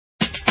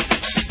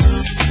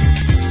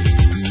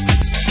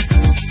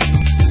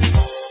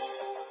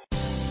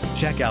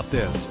Check out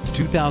this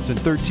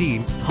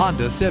 2013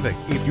 Honda Civic.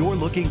 If you're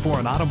looking for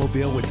an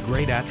automobile with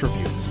great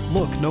attributes,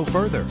 look no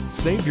further.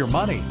 Save your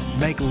money.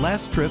 Make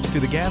less trips to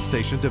the gas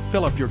station to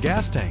fill up your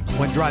gas tank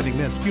when driving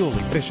this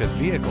fuel-efficient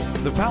vehicle.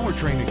 The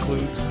powertrain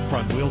includes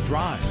front-wheel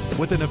drive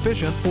with an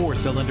efficient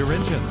 4-cylinder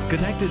engine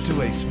connected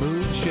to a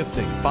smooth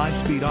shifting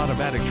 5-speed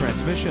automatic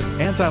transmission.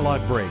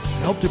 Anti-lock brakes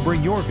help to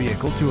bring your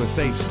vehicle to a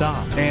safe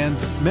stop. And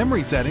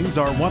memory settings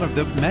are one of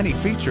the many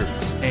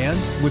features. And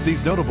with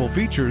these notable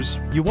features,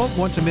 you won't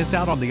want to miss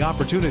out on the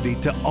opportunity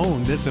to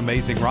own this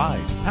amazing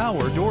ride.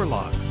 Power door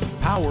locks,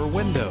 power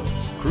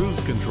windows,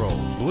 cruise control,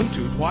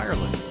 Bluetooth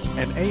wireless,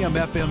 an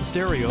AM/FM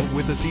stereo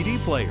with a CD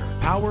player,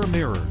 power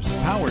mirrors,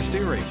 power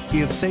steering.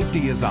 If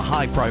safety is a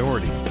high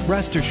priority,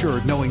 rest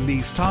assured knowing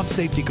these top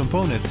safety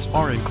components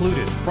are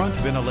included: front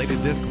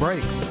ventilated disc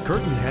brakes,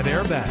 curtain head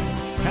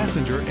airbags,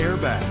 passenger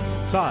airbag,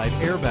 side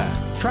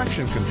airbag,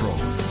 traction control,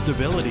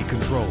 stability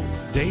control,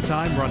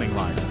 daytime running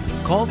lights.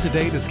 Call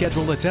today to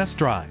schedule a test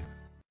drive.